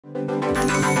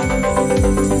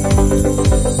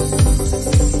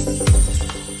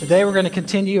Today we're going to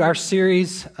continue our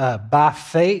series by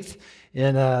faith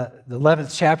in the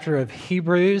 11th chapter of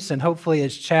Hebrews, and hopefully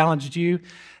it's challenged you.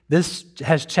 This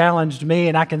has challenged me,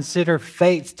 and I consider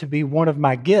faith to be one of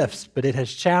my gifts, but it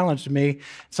has challenged me.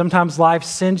 Sometimes life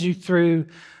sends you through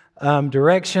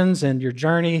directions, and your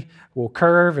journey will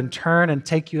curve and turn and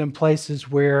take you in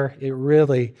places where it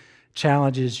really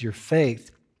challenges your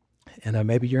faith. And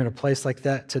maybe you're in a place like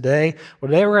that today.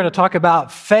 Well, today we're going to talk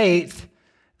about faith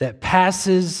that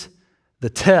passes the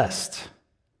test.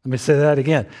 Let me say that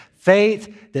again.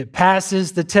 Faith that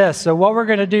passes the test. So what we're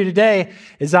going to do today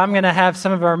is I'm going to have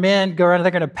some of our men go around and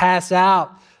they're going to pass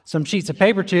out some sheets of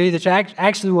paper to you that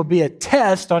actually will be a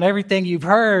test on everything you've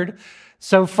heard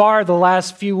so far the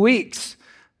last few weeks.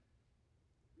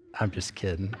 I'm just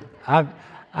kidding.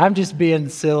 I'm just being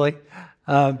silly.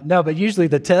 No, but usually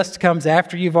the test comes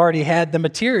after you've already had the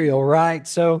material, right?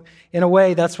 So in a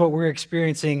way, that's what we're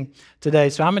experiencing today.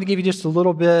 So I'm going to give you just a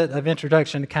little bit of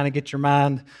introduction to kind of get your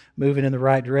mind moving in the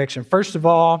right direction. First of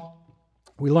all,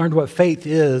 we learned what faith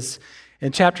is.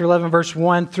 In chapter 11, verse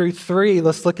 1 through 3,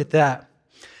 let's look at that.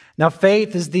 Now,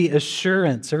 faith is the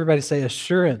assurance, everybody say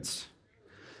assurance,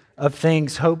 of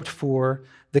things hoped for,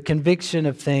 the conviction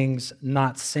of things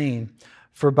not seen.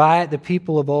 For by it the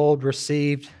people of old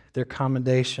received their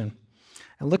commendation.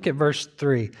 And look at verse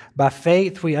 3. By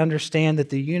faith we understand that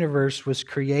the universe was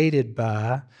created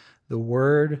by the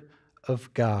Word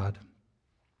of God,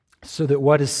 so that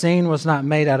what is seen was not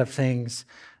made out of things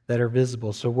that are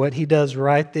visible. So what he does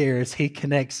right there is he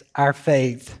connects our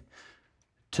faith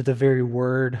to the very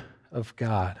Word of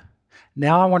God.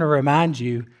 Now I want to remind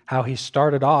you how he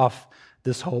started off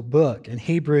this whole book in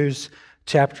Hebrews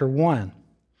chapter 1.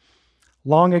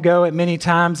 Long ago, at many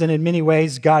times and in many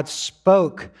ways, God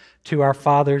spoke to our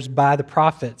fathers by the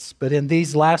prophets. But in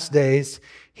these last days,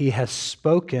 he has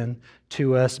spoken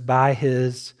to us by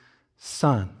his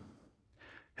Son,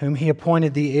 whom he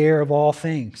appointed the heir of all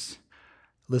things.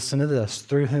 Listen to this,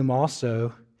 through whom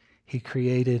also he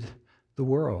created the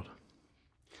world.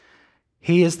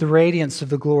 He is the radiance of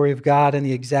the glory of God and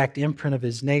the exact imprint of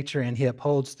his nature, and he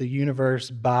upholds the universe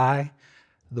by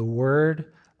the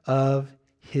word of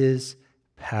his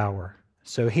power.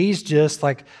 So he's just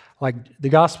like the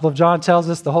Gospel of John tells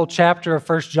us, the whole chapter of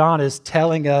 1 John is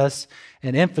telling us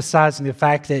and emphasizing the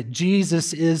fact that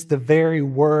Jesus is the very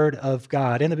Word of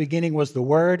God. In the beginning was the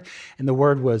Word, and the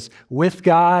Word was with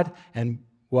God, and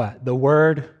what? The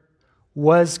Word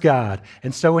was God.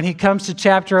 And so when he comes to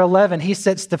chapter 11, he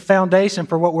sets the foundation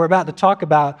for what we're about to talk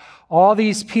about. All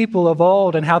these people of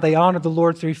old and how they honored the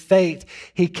Lord through faith,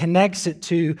 he connects it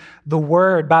to the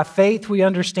Word. By faith, we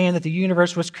understand that the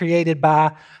universe was created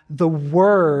by the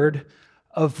Word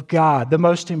of God. The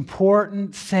most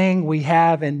important thing we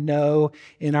have and know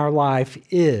in our life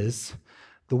is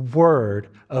the Word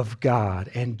of God.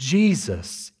 And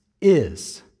Jesus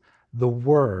is the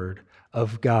Word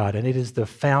of God, and it is the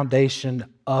foundation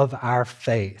of our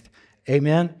faith.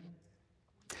 Amen?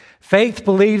 Faith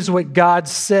believes what God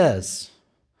says.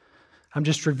 I'm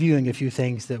just reviewing a few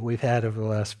things that we've had over the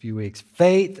last few weeks.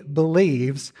 Faith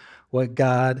believes what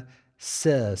God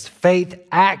says. Faith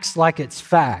acts like it's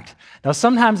fact. Now,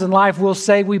 sometimes in life we'll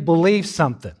say we believe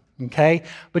something, okay?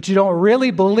 But you don't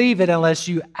really believe it unless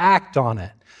you act on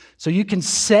it. So you can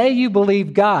say you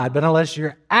believe God, but unless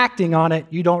you're acting on it,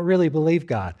 you don't really believe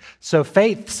God. So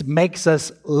faith makes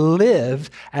us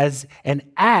live and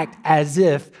act as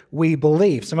if we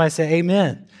believe. Somebody say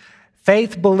amen.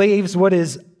 Faith believes what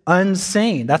is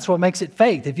unseen. That's what makes it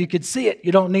faith. If you could see it,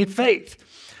 you don't need faith.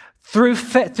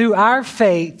 Through our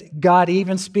faith, God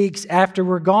even speaks after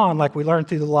we're gone, like we learned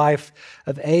through the life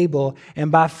of Abel.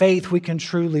 And by faith, we can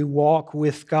truly walk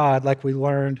with God, like we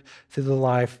learned through the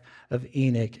life of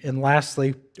Enoch. And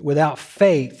lastly, without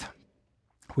faith,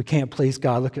 we can't please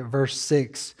God. Look at verse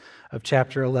 6 of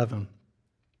chapter 11.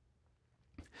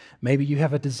 Maybe you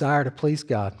have a desire to please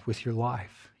God with your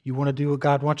life. You want to do what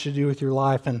God wants you to do with your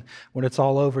life, and when it's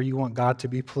all over, you want God to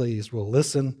be pleased. Well,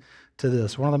 listen to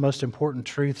this. One of the most important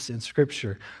truths in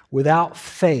Scripture. Without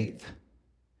faith,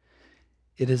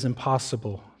 it is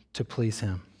impossible to please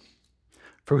Him.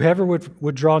 For whoever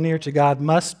would draw near to God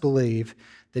must believe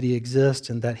that He exists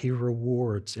and that He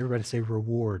rewards. Everybody say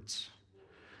rewards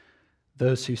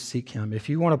those who seek Him. If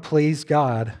you want to please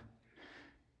God,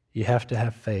 you have to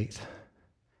have faith.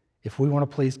 If we want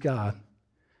to please God,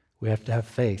 we have to have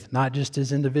faith, not just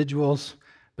as individuals,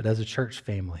 but as a church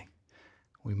family.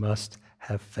 We must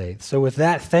have faith. So with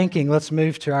that thinking, let's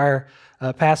move to our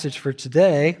passage for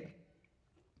today.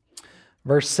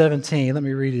 Verse 17, let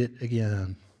me read it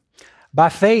again. By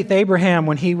faith, Abraham,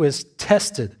 when he was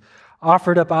tested,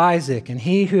 offered up Isaac, and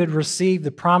he who had received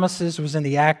the promises was in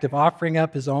the act of offering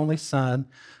up his only son,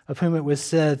 of whom it was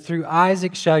said, "Through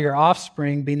Isaac shall your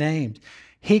offspring be named."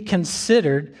 He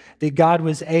considered that God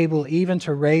was able even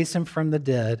to raise him from the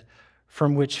dead,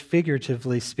 from which,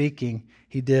 figuratively speaking,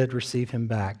 he did receive him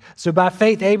back. So by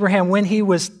faith, Abraham, when he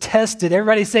was tested,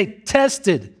 everybody say,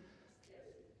 tested.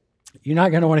 You're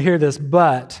not going to want to hear this,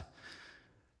 but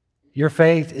your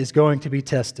faith is going to be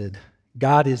tested.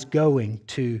 God is going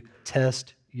to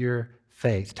test your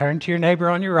faith. Turn to your neighbor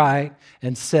on your right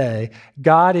and say,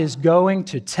 God is going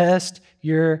to test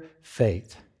your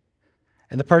faith.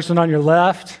 And the person on your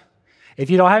left, if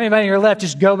you don't have anybody on your left,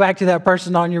 just go back to that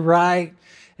person on your right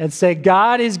and say,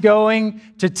 God is going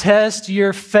to test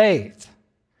your faith.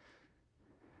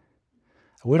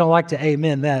 We don't like to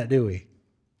amen that, do we?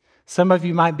 Some of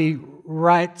you might be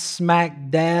right smack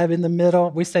dab in the middle.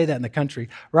 We say that in the country.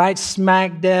 Right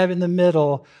smack dab in the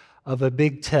middle of a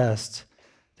big test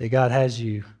that God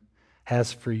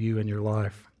has for you in your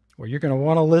life. Well, you're going to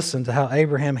want to listen to how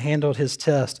Abraham handled his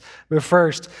test. But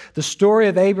first, the story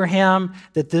of Abraham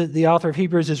that the author of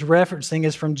Hebrews is referencing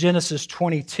is from Genesis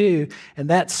 22, and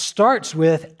that starts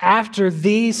with, after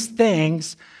these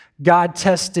things, God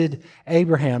tested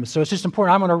Abraham. So it's just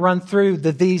important. I'm going to run through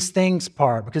the these things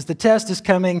part because the test is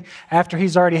coming after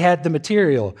he's already had the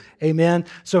material. Amen.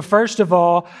 So first of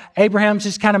all, Abraham's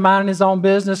just kind of minding his own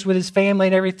business with his family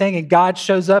and everything, and God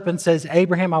shows up and says,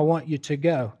 Abraham, I want you to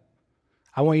go.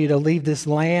 I want you to leave this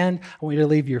land. I want you to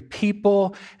leave your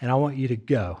people, and I want you to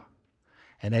go.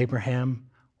 And Abraham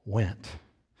went.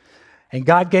 And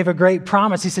God gave a great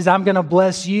promise. He says, I'm going to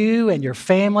bless you and your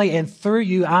family, and through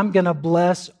you, I'm going to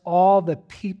bless all the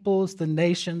peoples, the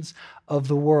nations of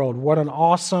the world. What an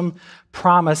awesome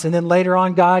promise. And then later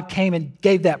on, God came and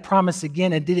gave that promise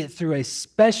again and did it through a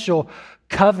special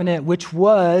covenant, which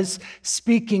was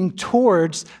speaking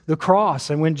towards the cross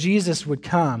and when Jesus would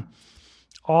come.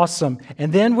 Awesome.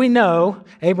 And then we know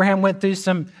Abraham went through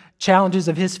some challenges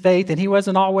of his faith, and he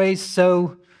wasn't always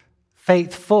so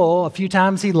faithful. A few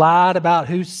times he lied about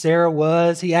who Sarah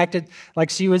was. He acted like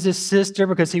she was his sister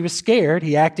because he was scared.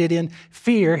 He acted in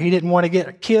fear. He didn't want to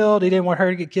get killed. He didn't want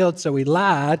her to get killed, so he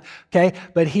lied. Okay,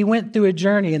 but he went through a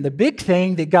journey, and the big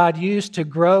thing that God used to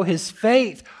grow his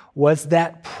faith was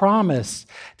that promise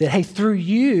that, hey, through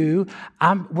you,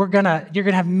 you're gonna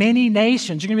have many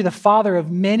nations. You're gonna be the father of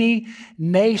many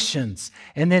nations.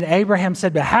 And then Abraham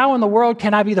said, but how in the world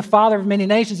can I be the father of many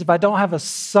nations if I don't have a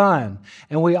son?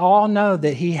 And we all know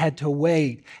that he had to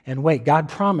wait and wait. God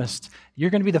promised, you're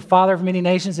gonna be the father of many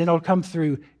nations, and it'll come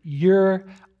through your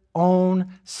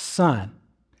own son,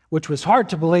 which was hard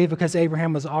to believe because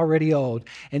Abraham was already old.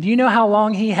 And do you know how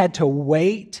long he had to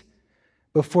wait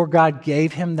before God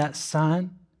gave him that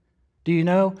son? Do you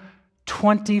know?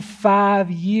 25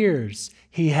 years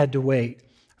he had to wait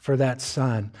for that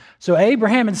son. So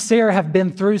Abraham and Sarah have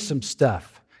been through some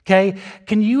stuff, okay?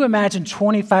 Can you imagine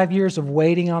 25 years of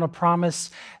waiting on a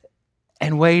promise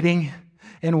and waiting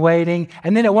and waiting?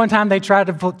 And then at one time they tried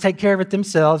to take care of it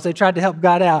themselves. They tried to help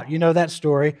God out. You know that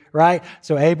story, right?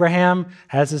 So Abraham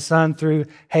has a son through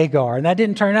Hagar, and that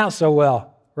didn't turn out so well.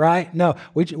 Right? No,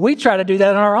 we try to do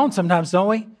that on our own sometimes, don't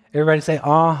we? Everybody say,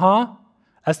 uh-huh.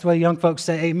 That's the way young folks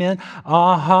say amen.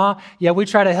 Uh-huh. Yeah, we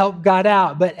try to help God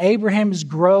out. But Abraham is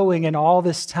growing in all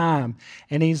this time,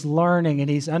 and he's learning, and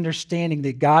he's understanding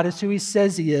that God is who he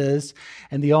says he is,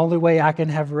 and the only way I can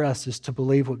have rest is to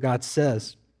believe what God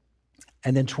says.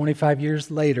 And then 25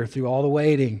 years later, through all the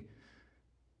waiting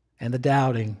and the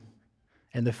doubting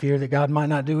and the fear that God might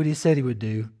not do what he said he would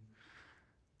do,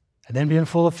 and then being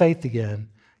full of faith again,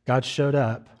 God showed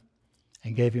up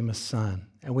and gave him a son.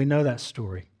 And we know that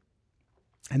story.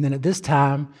 And then at this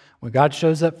time, when God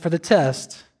shows up for the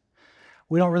test,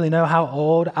 we don't really know how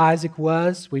old Isaac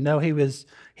was. We know he was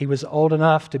old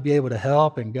enough to be able to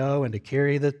help and go and to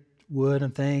carry the wood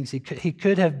and things. He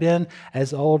could have been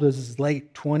as old as his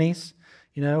late 20s,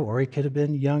 or he could have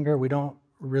been younger. We don't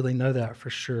really know that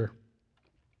for sure.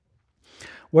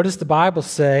 What does the Bible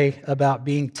say about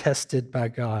being tested by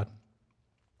God?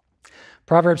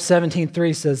 Proverbs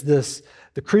 17:3 says this,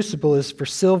 the crucible is for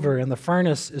silver and the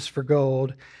furnace is for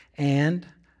gold, and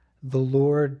the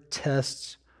Lord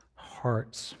tests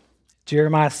hearts.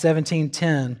 Jeremiah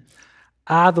 17:10,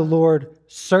 I, the Lord,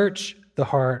 search the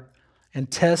heart and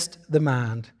test the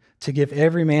mind to give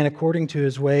every man according to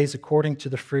his ways, according to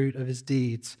the fruit of his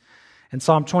deeds. And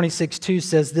Psalm 26:2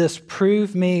 says this,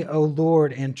 prove me, O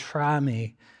Lord, and try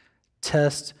me.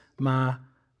 Test my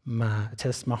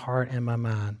heart and my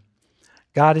mind.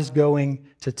 God is going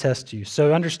to test you.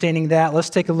 So understanding that, let's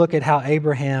take a look at how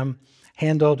Abraham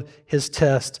handled his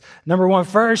test. Number one,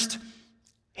 first,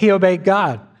 he obeyed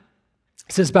God.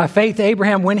 It says, by faith,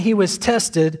 Abraham, when he was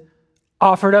tested,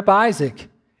 offered up Isaac.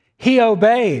 He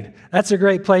obeyed. That's a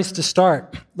great place to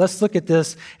start. Let's look at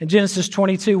this in Genesis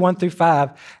 22, 1 through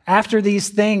 5. After these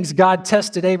things, God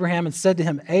tested Abraham and said to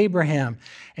him, Abraham.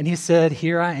 And he said,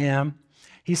 here I am.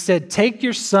 He said, take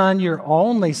your son, your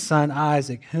only son,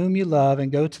 Isaac, whom you love,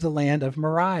 and go to the land of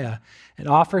Moriah, and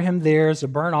offer him there as a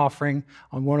burnt offering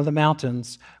on one of the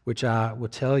mountains, which I will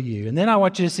tell you. And then I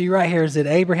want you to see right here is that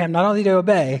Abraham, not only did he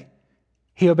obey,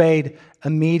 he obeyed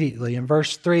immediately. In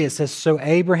verse 3, it says, so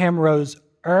Abraham rose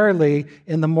early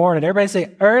in the morning. Everybody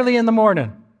say, early in the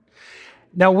morning.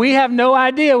 Now, we have no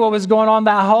idea what was going on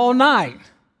that whole night.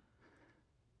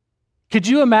 Could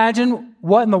you imagine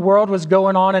what in the world was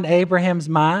going on in Abraham's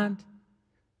mind?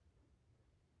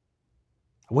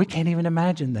 We can't even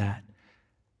imagine that.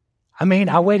 I mean,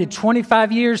 I waited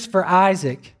 25 years for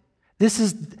Isaac. This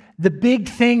is the big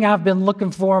thing I've been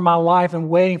looking for in my life and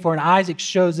waiting for, and Isaac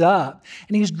shows up,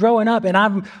 and he's growing up, and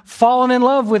I'm falling in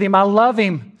love with him. I love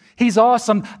him. He's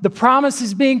awesome. The promise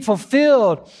is being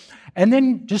fulfilled. And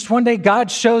then just one day, God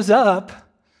shows up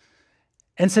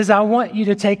and says, I want you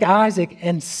to take Isaac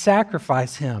and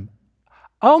sacrifice him.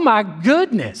 Oh my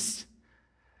goodness.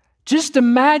 Just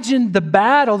imagine the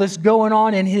battle that's going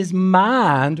on in his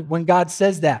mind when God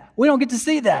says that. We don't get to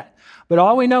see that. But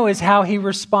all we know is how he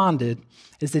responded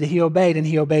is that he obeyed, and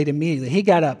he obeyed immediately. He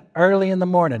got up early in the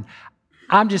morning.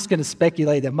 I'm just going to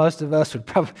speculate that most of us would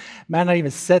probably might not even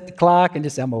set the clock and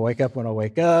just say, I'm going to wake up when I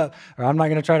wake up, or I'm not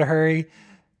going to try to hurry.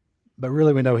 But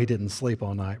really, we know he didn't sleep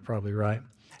all night, probably, right?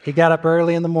 He got up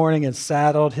early in the morning and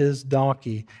saddled his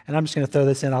donkey. And I'm just going to throw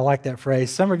this in. I like that phrase.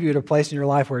 Some of you are at a place in your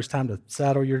life where it's time to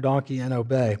saddle your donkey and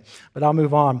obey. But I'll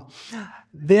move on.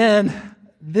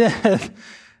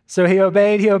 So he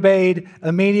obeyed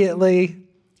immediately,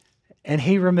 and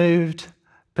he removed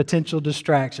potential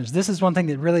distractions. This is one thing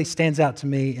that really stands out to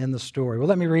me in the story. Well,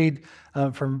 let me read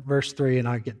from verse 3, and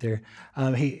I'll get there.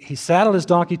 He saddled his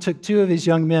donkey, took 2 of his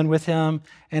young men with him,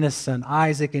 and his son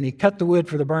Isaac, and he cut the wood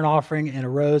for the burnt offering and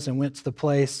arose and went to the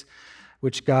place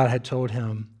which God had told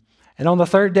him. And on the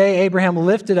 3rd day, Abraham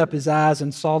lifted up his eyes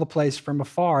and saw the place from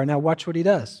afar. Now watch what he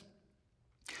does.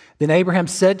 Then Abraham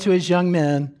said to his young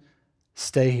men,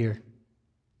 stay here.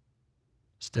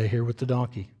 Stay here with the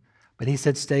donkey. But he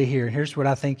said, stay here. And here's what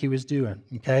I think he was doing,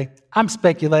 okay? I'm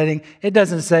speculating. It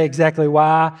doesn't say exactly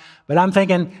why, but I'm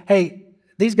thinking, hey,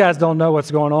 these guys don't know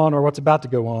what's going on or what's about to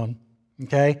go on,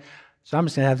 okay? So I'm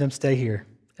just going to have them stay here.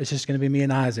 It's just going to be me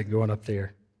and Isaac going up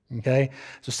there, okay?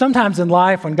 So sometimes in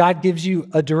life, when God gives you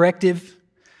a directive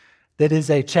that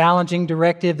is a challenging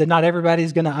directive, that not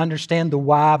everybody's going to understand the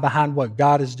why behind what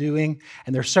God is doing,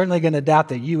 and they're certainly going to doubt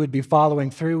that you would be following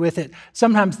through with it.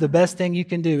 Sometimes the best thing you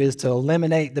can do is to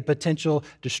eliminate the potential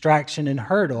distraction and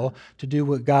hurdle to do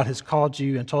what God has called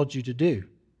you and told you to do.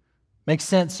 Makes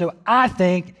sense? So I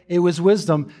think it was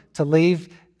wisdom to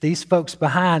leave these folks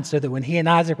behind so that when he and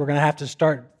Isaac were going to have to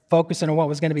start focusing on what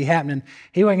was going to be happening,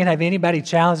 he wasn't going to have anybody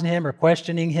challenging him or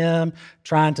questioning him,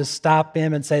 trying to stop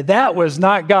him and say, that was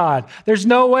not God. There's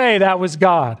no way that was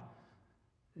God.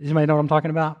 Does anybody know what I'm talking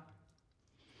about?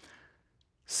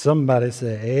 Somebody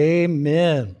say,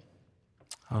 amen.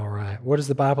 All right. What does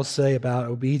the Bible say about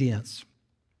obedience?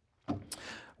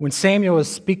 When Samuel was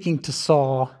speaking to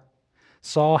Saul,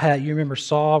 you remember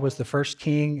Saul was the first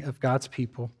king of God's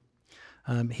people.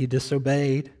 He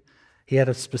disobeyed. He had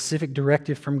a specific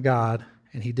directive from God,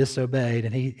 and he disobeyed,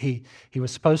 and he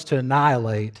was supposed to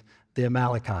annihilate the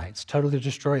Amalekites, totally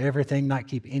destroy everything, not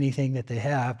keep anything that they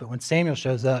have. But when Samuel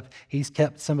shows up, he's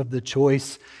kept some of the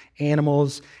choice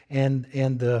animals and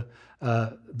the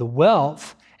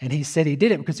wealth, and he said he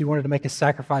did it because he wanted to make a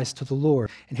sacrifice to the Lord.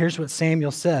 And here's what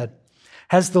Samuel said.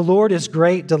 Has the Lord his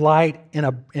great delight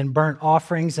in burnt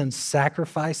offerings and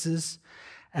sacrifices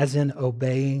as in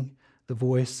obeying the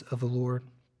voice of the Lord?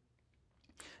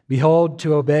 Behold,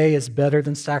 to obey is better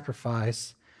than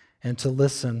sacrifice, and to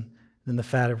listen than the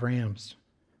fat of rams.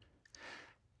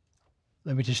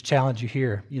 Let me just challenge you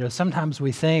here. You know, sometimes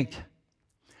we think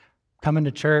coming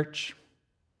to church,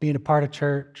 being a part of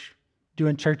church,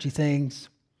 doing churchy things,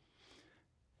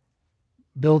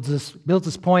 builds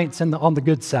us points on the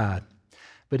good side.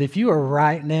 But if you are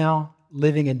right now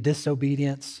living in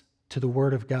disobedience to the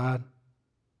Word of God,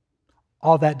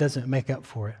 all that doesn't make up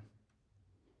for it.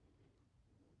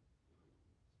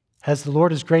 Has the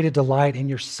Lord as great a delight in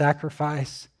your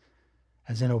sacrifice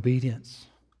as in obedience?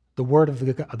 The Word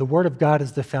of God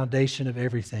is the foundation of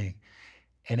everything.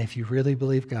 And if you really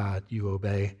believe God, you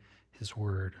obey His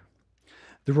Word.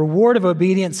 The reward of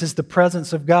obedience is the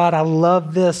presence of God. I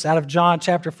love this out of John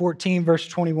chapter 14, verse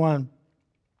 21.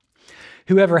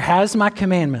 Whoever has my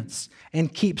commandments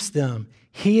and keeps them,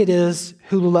 He it is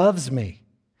who loves me.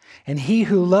 And he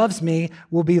who loves me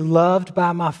will be loved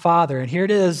by my Father. And here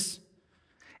it is.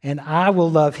 And I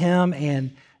will love him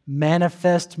and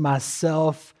manifest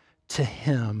myself to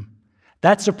him.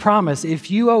 That's a promise.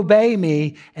 If you obey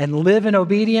me and live in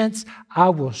obedience, I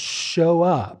will show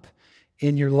up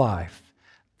in your life.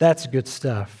 That's good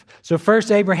stuff. So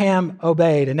first, Abraham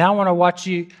obeyed. And now I want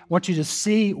you to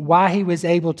see why he was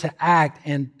able to act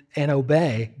and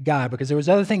obey God, because there was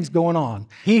other things going on.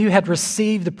 He who had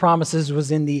received the promises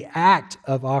was in the act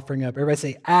of offering up. Everybody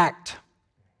say act.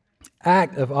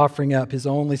 Act of offering up his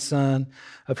only son,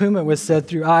 of whom it was said,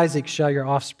 through Isaac shall your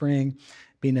offspring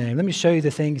be named. Let me show you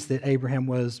the things that Abraham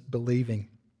was believing.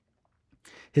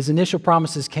 His initial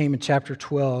promises came in chapter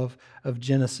 12 of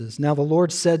Genesis. Now the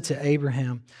Lord said to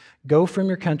Abraham, go from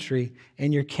your country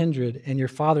and your kindred and your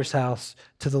father's house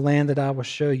to the land that I will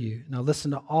show you. Now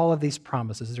listen to all of these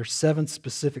promises. There are 7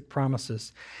 specific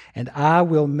promises. And I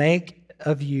will make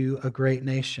of you a great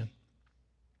nation.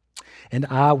 And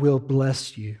I will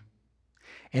bless you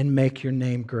and make your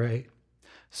name great,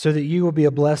 so that you will be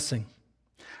a blessing.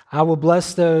 I will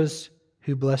bless those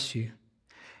who bless you,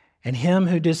 and him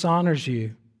who dishonors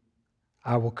you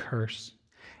I will curse.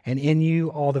 And in you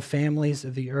all the families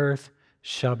of the earth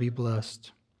shall be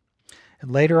blessed.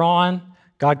 And later on,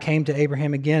 God came to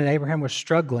Abraham again, and Abraham was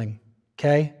struggling,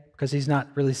 okay? Because he's not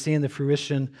really seeing the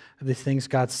fruition of the things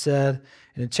God said.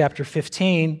 And in chapter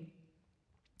 15,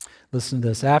 listen to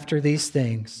this. After these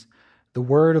things, the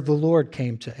word of the Lord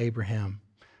came to Abraham.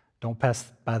 Don't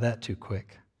pass by that too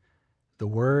quick. The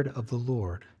word of the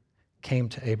Lord came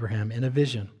to Abraham in a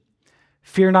vision.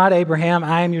 Fear not, Abraham,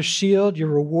 I am your shield. Your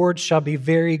reward shall be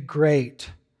very great.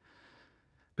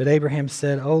 But Abraham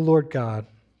said, O Lord God,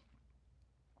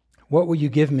 what will you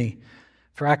give me?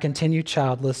 For I continue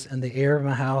childless, and the heir of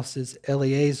my house is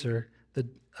Eliezer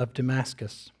of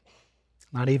Damascus,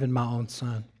 not even my own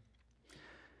son.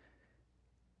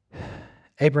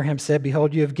 Abraham said,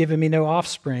 behold, you have given me no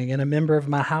offspring, and a member of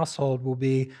my household will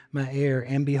be my heir.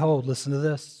 And behold, listen to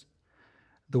this,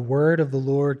 the word of the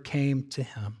Lord came to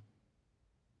him.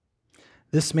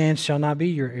 This man shall not be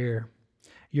your heir.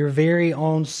 Your very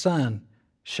own son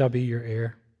shall be your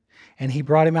heir. And he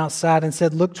brought him outside and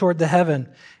said, look toward the heaven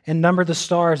and number the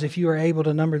stars if you are able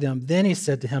to number them. Then he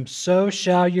said to him, so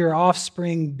shall your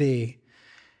offspring be.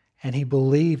 And he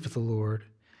believed the Lord,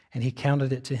 and he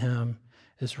counted it to him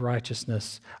as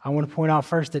righteousness. I want to point out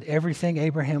first that everything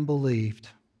Abraham believed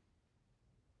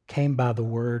came by the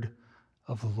word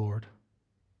of the Lord.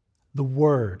 The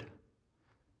word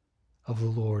of the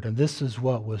Lord. And this is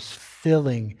what was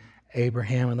filling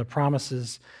Abraham and the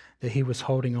promises that he was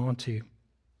holding on to.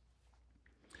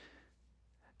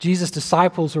 Jesus'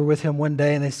 disciples were with him one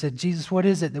day, and they said, Jesus, what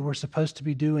is it that we're supposed to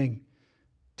be doing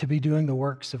the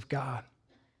works of God?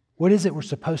 What is it we're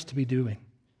supposed to be doing?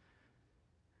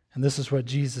 And this is what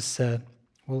Jesus said.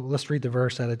 Well, let's read the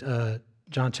verse out of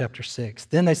John chapter 6.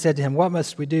 Then they said to him, what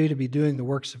must we do to be doing the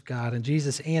works of God? And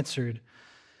Jesus answered,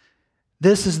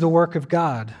 this is the work of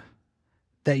God,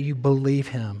 that you believe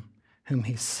him whom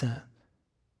he sent.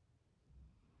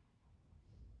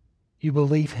 You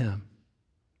believe him.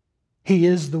 He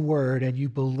is the word, and you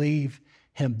believe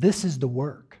him. This is the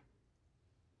work.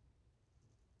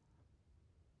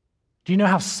 Do you know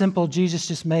how simple Jesus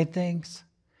just made things?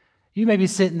 You may be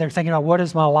sitting there thinking about, what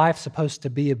is my life supposed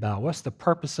to be about? What's the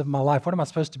purpose of my life? What am I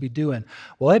supposed to be doing?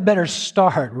 Well, it better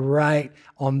start right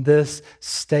on this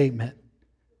statement.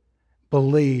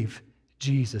 Believe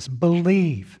Jesus.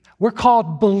 Believe. We're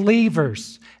called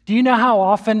believers. Do you know how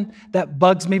often that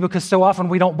bugs me? Because so often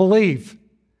we don't believe.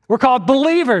 We're called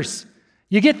believers.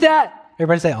 You get that?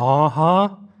 Everybody say, uh-huh.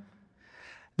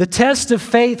 The test of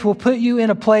faith will put you in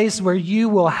a place where you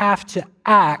will have to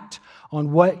act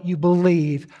on what you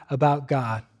believe about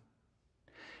God.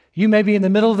 You may be in the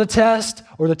middle of the test,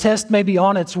 or the test may be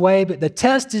on its way, but the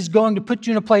test is going to put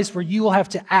you in a place where you will have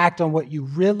to act on what you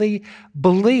really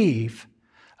believe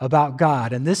about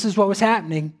God. And this is what was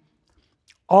happening.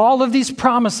 All of these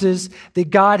promises that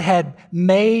God had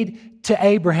made to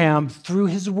Abraham through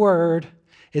his word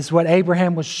is what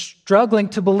Abraham was struggling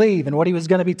to believe and what he was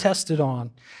going to be tested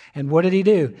on. And what did he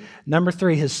do? Number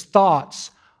 3, his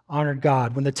thoughts honored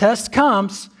God. When the test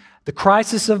comes, the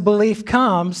crisis of belief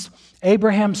comes,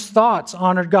 Abraham's thoughts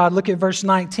honored God. Look at verse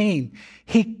 19.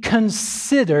 He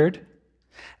considered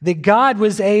that God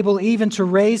was able even to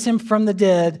raise him from the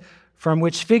dead, from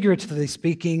which, figuratively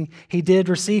speaking, he did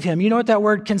receive him. You know what that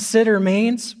word consider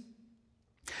means?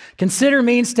 Consider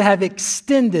means to have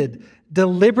extended,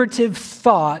 deliberative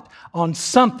thought on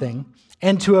something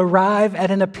and to arrive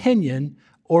at an opinion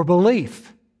or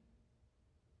belief.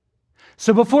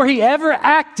 So before he ever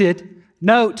acted,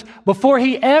 Note, before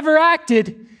he ever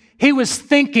acted, he was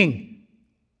thinking.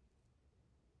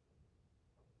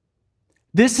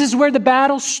 This is where the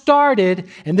battle started,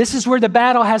 and this is where the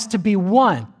battle has to be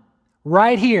won.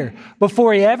 Right here,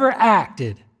 before he ever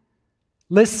acted.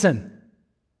 Listen,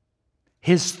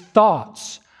 his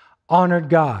thoughts honored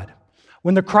God.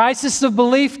 When the crisis of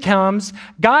belief comes,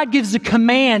 God gives a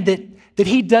command that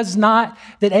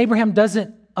Abraham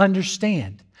doesn't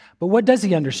understand. But what does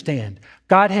he understand?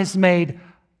 God has made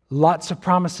lots of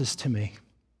promises to me.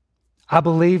 I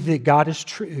believe that God is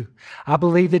true. I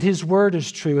believe that his word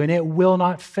is true and it will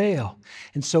not fail.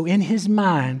 And so in his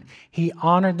mind, he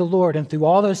honored the Lord. And through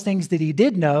all those things that he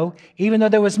did know, even though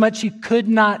there was much he could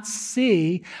not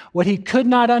see, what he could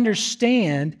not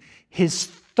understand, his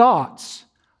thoughts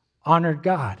honored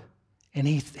God. And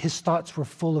his thoughts were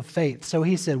full of faith. So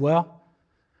he said, well,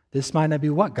 this might not be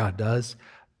what God does,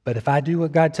 but if I do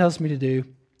what God tells me to do,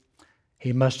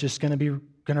 he must just going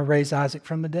to raise Isaac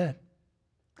from the dead.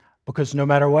 Because no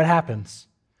matter what happens,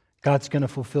 God's going to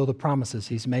fulfill the promises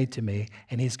he's made to me,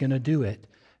 and he's going to do it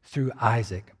through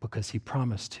Isaac because he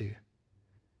promised to.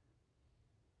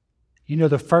 You know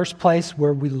the first place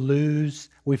where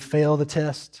we fail the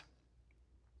test?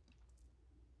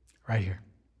 Right here.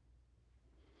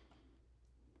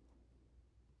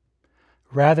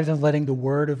 Rather than letting the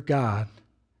Word of God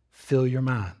fill your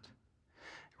mind,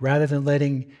 rather than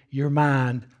letting your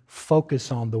mind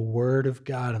focus on the Word of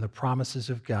God and the promises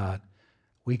of God,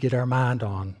 we get our mind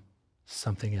on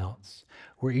something else.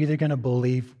 We're either going to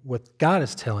believe what God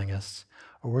is telling us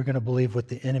or we're going to believe what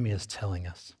the enemy is telling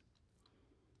us.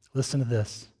 Listen to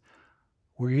this.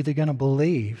 We're either going to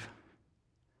believe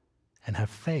and have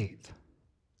faith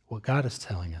what God is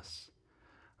telling us,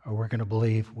 or we're going to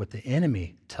believe what the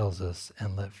enemy tells us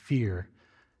and let fear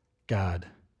guide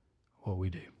what we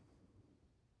do.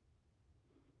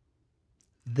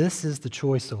 This is the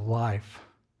choice of life.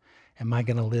 Am I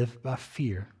going to live by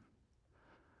fear,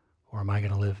 or am I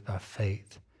going to live by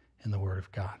faith in the Word of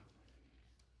God?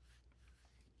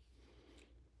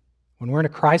 When we're in a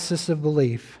crisis of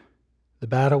belief, the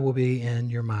battle will be in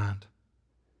your mind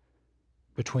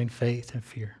between faith and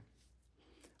fear.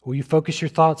 Will you focus your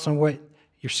thoughts on what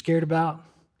you're scared about,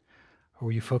 or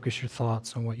will you focus your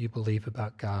thoughts on what you believe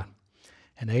about God?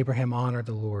 And Abraham honored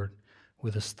the Lord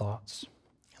with his thoughts.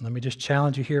 And let me just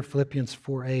challenge you here, Philippians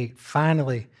 4:8.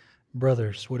 Finally,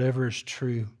 brothers, whatever is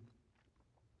true,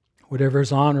 whatever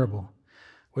is honorable,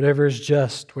 whatever is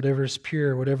just, whatever is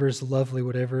pure, whatever is lovely,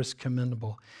 whatever is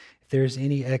commendable, if there is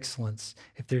any excellence,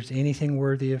 if there's anything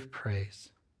worthy of praise,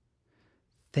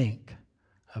 think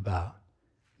about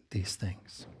these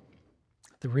things.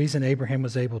 The reason Abraham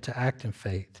was able to act in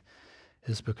faith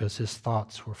is because his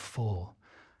thoughts were full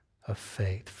of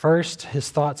faith. First, his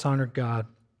thoughts honored God.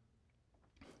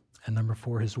 And number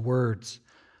 4, his words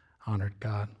honored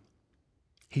God.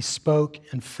 He spoke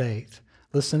in faith.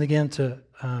 Listen again to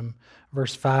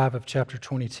verse 5 of chapter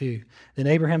 22. Then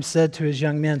Abraham said to his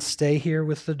young men, stay here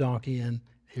with the donkey. And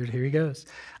here he goes.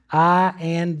 I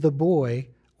and the boy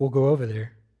will go over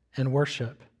there and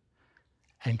worship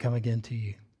and come again to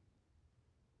you.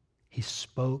 He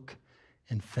spoke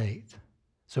in faith.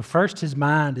 So first, his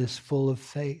mind is full of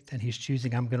faith, and he's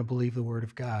choosing, I'm going to believe the word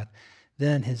of God.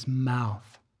 Then his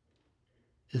mouth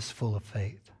is full of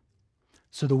faith.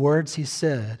 So the words he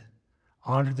said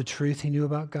honored the truth he knew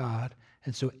about God,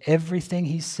 and so everything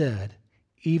he said,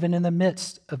 even in the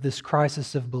midst of this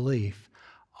crisis of belief,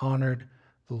 honored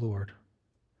the Lord.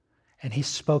 And he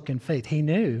spoke in faith. He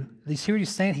knew, you see what he's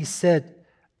saying? He said,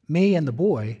 me and the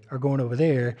boy are going over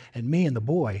there, and me and the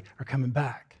boy are coming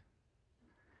back.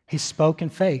 He spoke in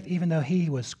faith, even though he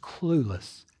was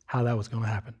clueless how that was going to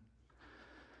happen.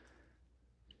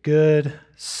 Good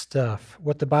stuff.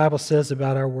 What the Bible says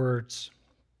about our words.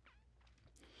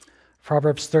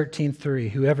 Proverbs 13:3,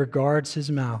 whoever guards his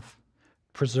mouth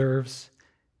preserves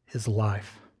his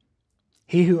life.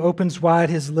 He who opens wide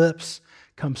his lips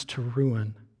comes to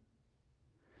ruin.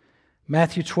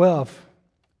 Matthew 12,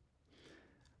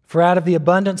 for out of the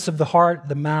abundance of the heart,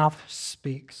 the mouth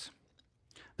speaks.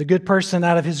 The good person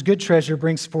out of his good treasure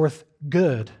brings forth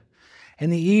good,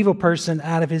 and the evil person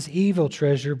out of his evil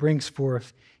treasure brings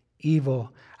forth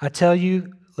evil. I tell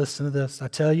you, listen to this, I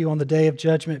tell you on the day of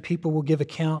judgment, people will give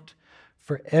account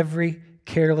for every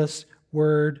careless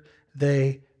word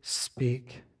they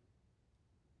speak.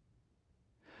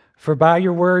 For by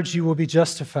your words you will be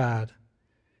justified,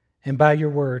 and by your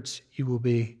words you will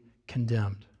be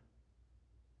condemned.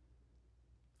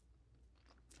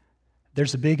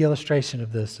 There's a big illustration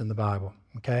of this in the Bible,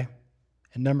 okay?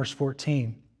 In Numbers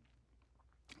 14,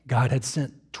 God had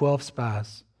sent 12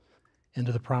 spies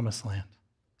into the promised land.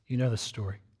 You know the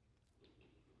story.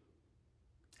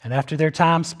 And after their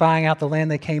time spying out the land,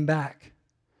 they came back.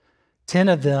 10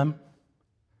 of them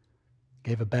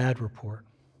gave a bad report,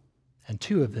 and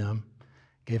 2 of them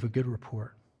gave a good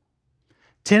report.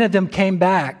 10 of them came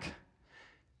back,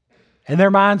 and their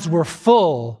minds were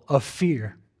full of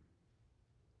fear.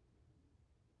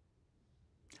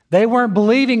 They weren't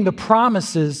believing the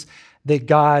promises that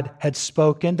God had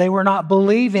spoken. They were not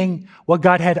believing what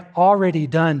God had already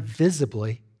done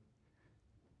visibly.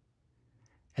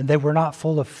 And they were not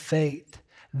full of faith.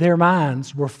 Their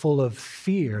minds were full of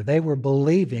fear. They were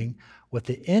believing what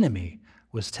the enemy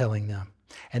was telling them.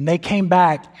 And they came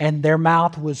back and their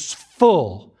mouth was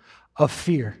full of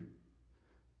fear.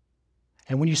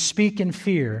 And when you speak in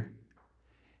fear,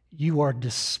 you are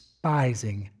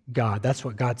despising God. That's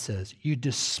what God says. You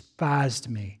despised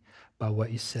me by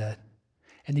what you said.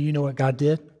 And do you know what God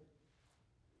did?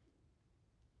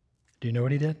 Do you know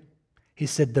what he did? He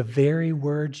said, the very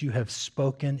words you have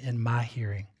spoken in my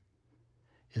hearing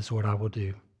is what I will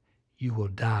do. You will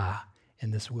die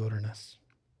in this wilderness.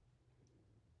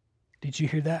 Did you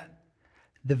hear that?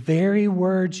 The very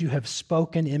words you have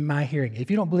spoken in my hearing. If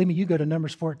you don't believe me, you go to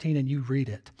Numbers 14 and you read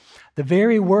it. The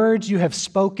very words you have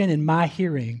spoken in my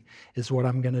hearing is what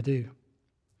I'm going to do.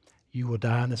 You will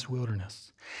die in this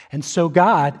wilderness. And so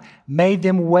God made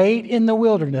them wait in the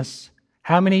wilderness.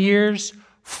 How many years?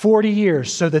 40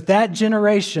 years, so that that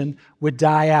generation would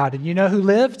die out. And you know who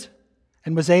lived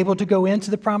and was able to go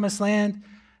into the promised land?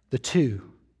 The 2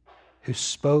 who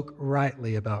spoke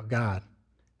rightly about God.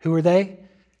 Who were they?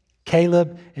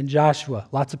 Caleb and Joshua.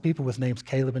 Lots of people with names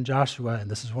Caleb and Joshua, and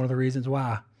this is one of the reasons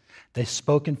why. They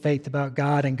spoke in faith about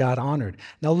God and God honored.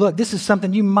 Now look, this is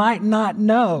something you might not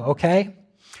know, okay?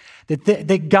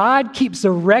 That God keeps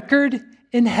a record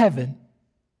in heaven.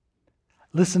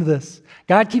 Listen to this.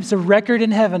 God keeps a record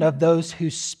in heaven of those who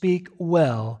speak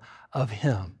well of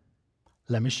him.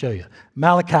 Let me show you.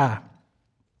 Malachi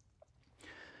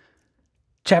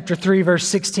chapter 3, verse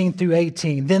 16 through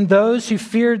 18. Then those who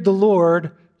feared the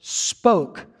Lord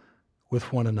spoke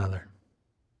with one another,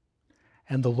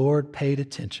 and the Lord paid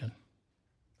attention.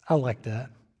 I like that.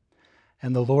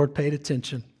 And the Lord paid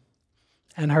attention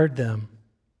and heard them.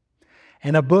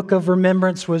 And a book of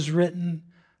remembrance was written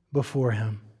before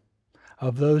him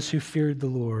of those who feared the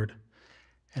Lord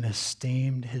and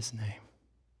esteemed his name.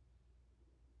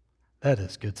 That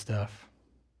is good stuff.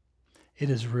 It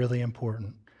is really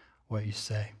important what you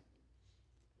say.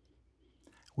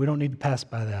 We don't need to pass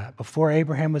by that. Before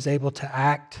Abraham was able to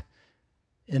act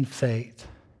in faith,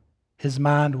 his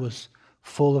mind was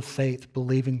full of faith,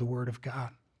 believing the word of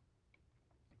God.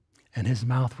 And his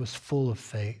mouth was full of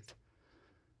faith,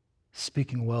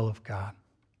 speaking well of God.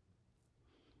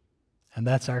 And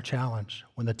that's our challenge.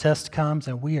 When the test comes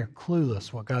and we are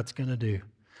clueless what God's going to do,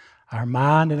 our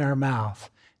mind and our mouth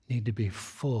need to be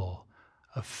full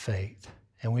of faith.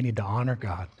 And we need to honor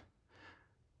God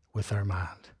with our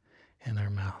mind and our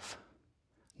mouth.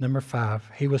 Number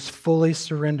 5, he was fully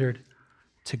surrendered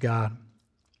to God.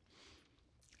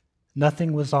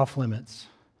 Nothing was off limits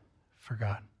for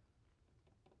God.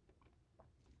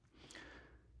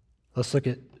 Let's look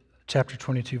at chapter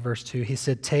 22, verse 2. He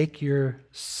said, take your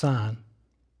son,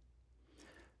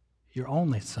 your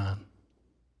only son,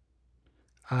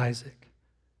 Isaac,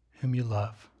 whom you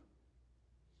love.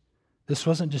 This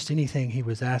wasn't just anything he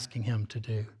was asking him to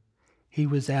do. He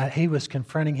was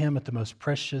confronting him at the most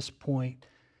precious point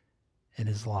in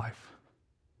his life.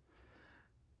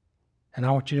 And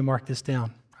I want you to mark this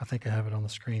down. I think I have it on the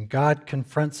screen. God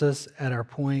confronts us at our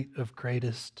point of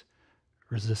greatest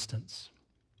resistance.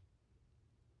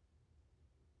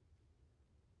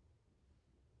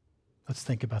 Let's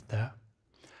think about that.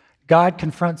 God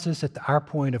confronts us at our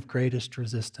point of greatest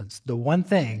resistance. The one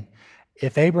thing,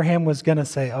 if Abraham was going to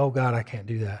say, oh God, I can't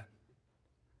do that,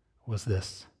 was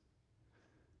this.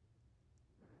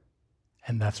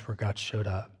 And that's where God showed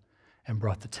up and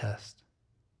brought the test.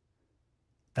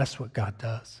 That's what God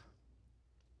does.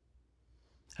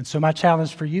 And so my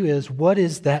challenge for you is, what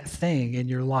is that thing in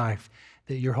your life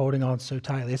that you're holding on so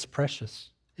tightly? It's precious.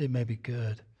 It may be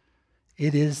good.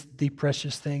 It is the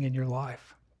precious thing in your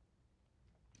life.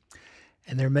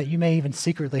 And you may even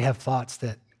secretly have thoughts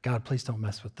that, God, please don't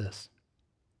mess with this.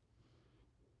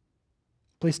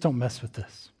 Please don't mess with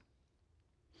this.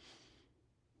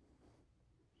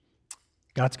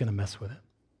 God's going to mess with it.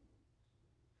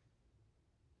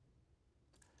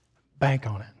 Bank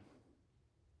on it.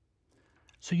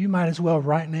 So you might as well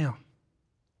right now,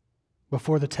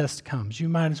 before the test comes, you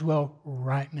might as well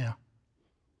right now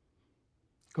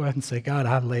go ahead and say, God,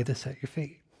 I lay this at your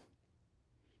feet.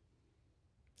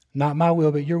 Not my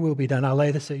will, but your will be done. I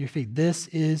lay this at your feet. This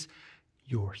is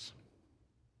yours.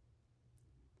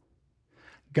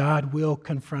 God will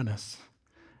confront us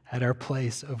at our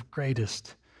place of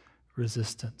greatest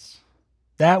resistance.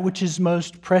 That which is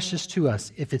most precious to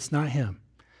us, if it's not Him,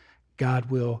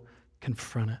 God will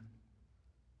confront it.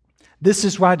 This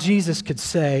is why Jesus could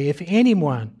say, if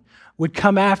anyone would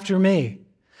come after me,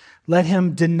 let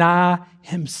him deny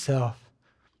himself,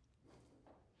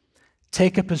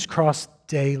 take up his cross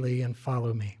daily and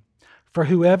follow me. For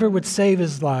whoever would save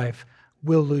his life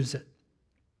will lose it.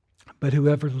 But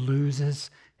whoever loses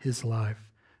his life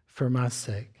for my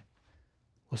sake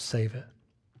will save it.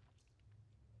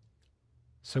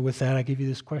 So with that, I give you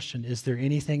this question. Is there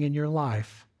anything in your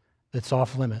life that's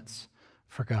off limits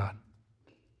for God?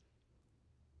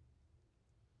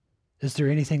 Is there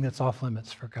anything that's off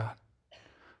limits for God?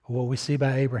 Well, what we see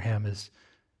by Abraham is,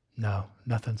 no,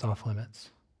 nothing's off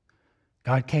limits.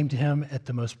 God came to him at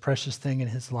the most precious thing in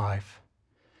his life,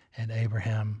 and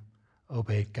Abraham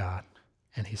obeyed God,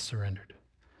 and he surrendered.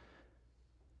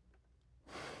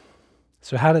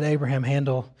 So how did Abraham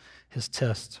handle his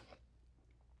test?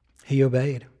 He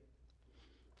obeyed.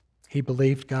 He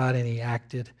believed God, and he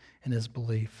acted in his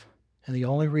belief. And the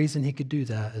only reason he could do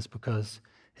that is because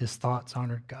his thoughts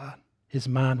honored God. His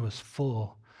mind was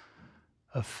full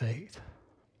of faith.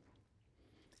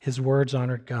 His words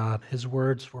honored God. His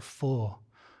words were full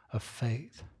of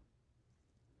faith.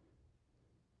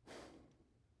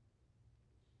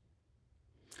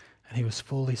 And he was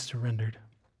fully surrendered.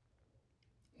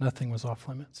 Nothing was off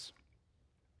limits.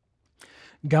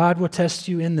 God will test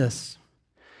you in this.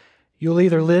 You'll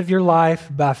either live your life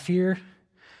by fear,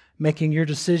 making your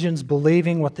decisions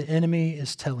believing what the enemy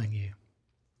is telling you.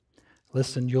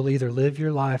 Listen, you'll either live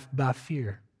your life by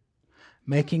fear,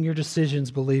 making your decisions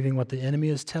believing what the enemy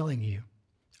is telling you,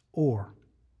 or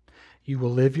you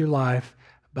will live your life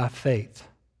by faith,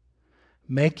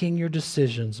 making your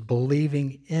decisions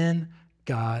believing in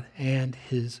God and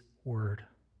His Word.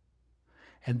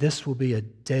 And this will be a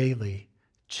daily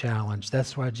challenge.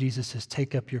 That's why Jesus says,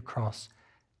 take up your cross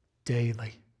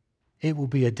daily. It will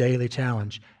be a daily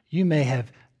challenge. You may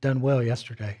have done well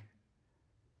yesterday.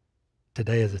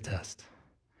 Today is a test.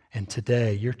 And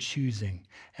today you're choosing,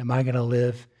 am I going to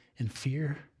live in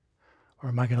fear or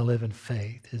am I going to live in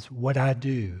faith? Is what I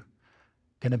do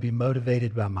going to be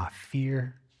motivated by my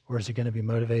fear or is it going to be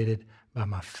motivated by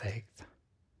my faith?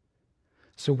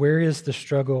 So where is the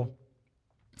struggle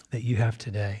that you have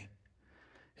today?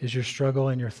 Is your struggle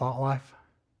in your thought life?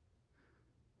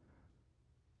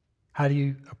 How do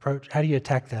you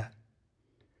attack that?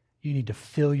 You need to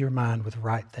fill your mind with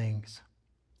right things.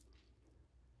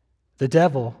 The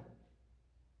devil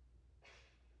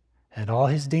and all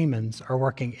his demons are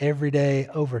working every day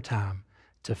overtime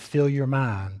to fill your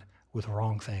mind with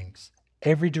wrong things.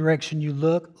 Every direction you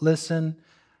look, listen,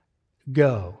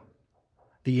 go,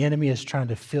 the enemy is trying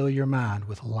to fill your mind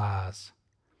with lies.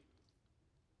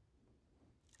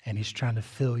 And he's trying to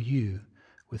fill you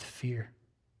with fear.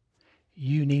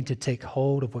 You need to take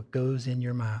hold of what goes in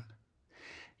your mind.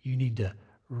 You need to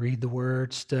read the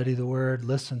Word, study the Word,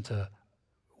 listen to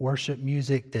worship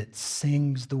music that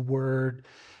sings the Word.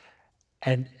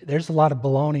 And there's a lot of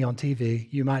baloney on TV.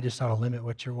 You might just ought to limit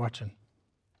what you're watching.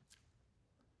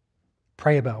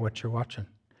 Pray about what you're watching.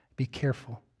 Be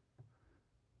careful.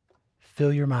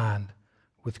 Fill your mind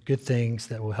with good things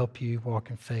that will help you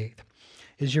walk in faith.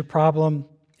 Is your problem,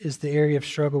 is the area of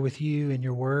struggle with you and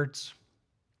your words?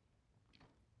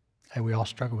 Hey, we all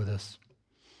struggle with this.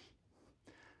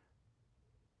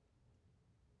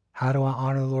 How do I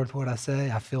honor the Lord with what I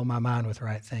say? I fill my mind with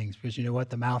right things. Because you know what?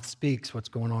 The mouth speaks what's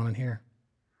going on in here.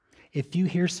 If you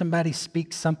hear somebody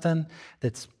speak something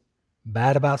that's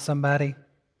bad about somebody,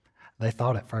 they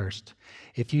thought it first.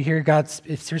 If you hear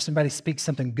somebody speak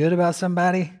something good about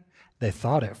somebody, they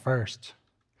thought it first.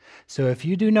 So if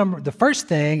you do the first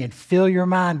thing and fill your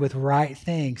mind with right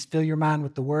things, fill your mind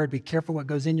with the Word, be careful what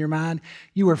goes in your mind,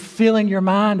 you are filling your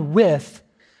mind with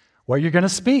what you're going to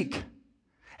speak.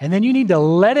 And then you need to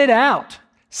let it out.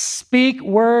 Speak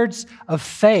words of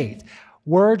faith.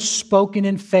 Words spoken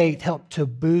in faith help to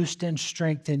boost and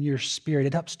strengthen your spirit.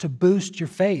 It helps to boost your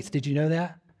faith. Did you know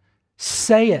that?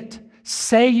 Say it.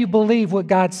 Say you believe what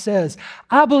God says.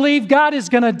 I believe God is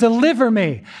going to deliver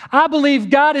me. I believe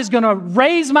God is going to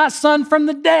raise my son from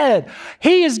the dead.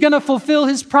 He is going to fulfill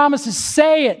His promises.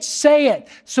 Say it,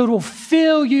 so it will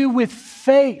fill you with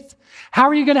faith. How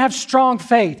are you going to have strong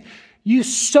faith? You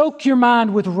soak your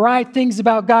mind with right things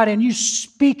about God and you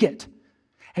speak it.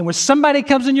 And when somebody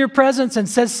comes in your presence and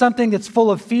says something that's full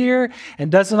of fear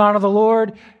and doesn't honor the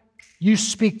Lord, you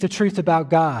speak the truth about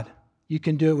God. You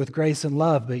can do it with grace and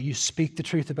love, but you speak the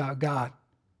truth about God.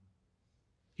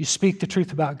 You speak the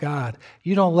truth about God.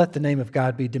 You don't let the name of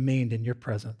God be demeaned in your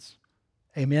presence.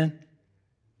 Amen?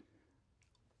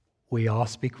 We all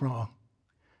speak wrong.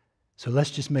 So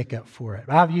let's just make up for it.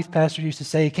 Our youth pastor used to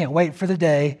say, you can't wait for the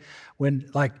day when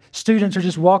like students are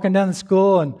just walking down the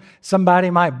school and somebody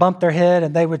might bump their head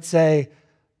and they would say,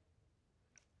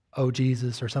 oh,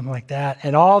 Jesus, or something like that.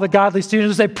 And all the godly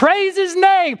students would say, praise his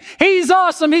name. He's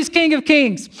awesome. He's King of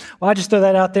Kings. Well, I just throw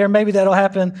that out there. Maybe that'll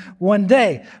happen one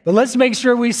day. But let's make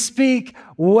sure we speak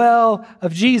well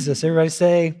of Jesus. Everybody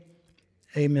say,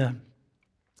 amen.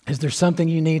 Is there something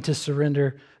you need to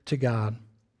surrender to God?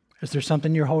 Is there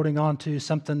something you're holding on to,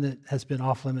 something that has been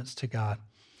off limits to God?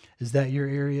 Is that your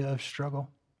area of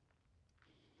struggle?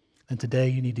 And today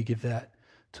you need to give that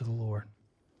to the Lord.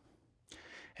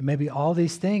 And maybe all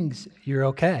these things, you're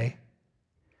okay,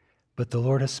 but the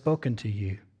Lord has spoken to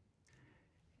you,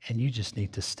 and you just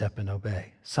need to step and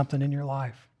obey. Something in your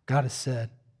life, God has said.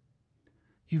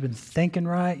 You've been thinking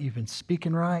right, you've been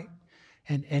speaking right,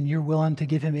 and you're willing to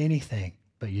give him anything,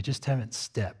 but you just haven't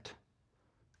stepped.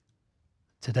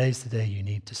 Today's the day you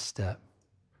need to step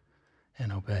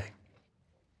and obey.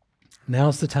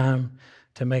 Now's the time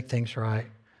to make things right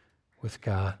with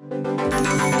God.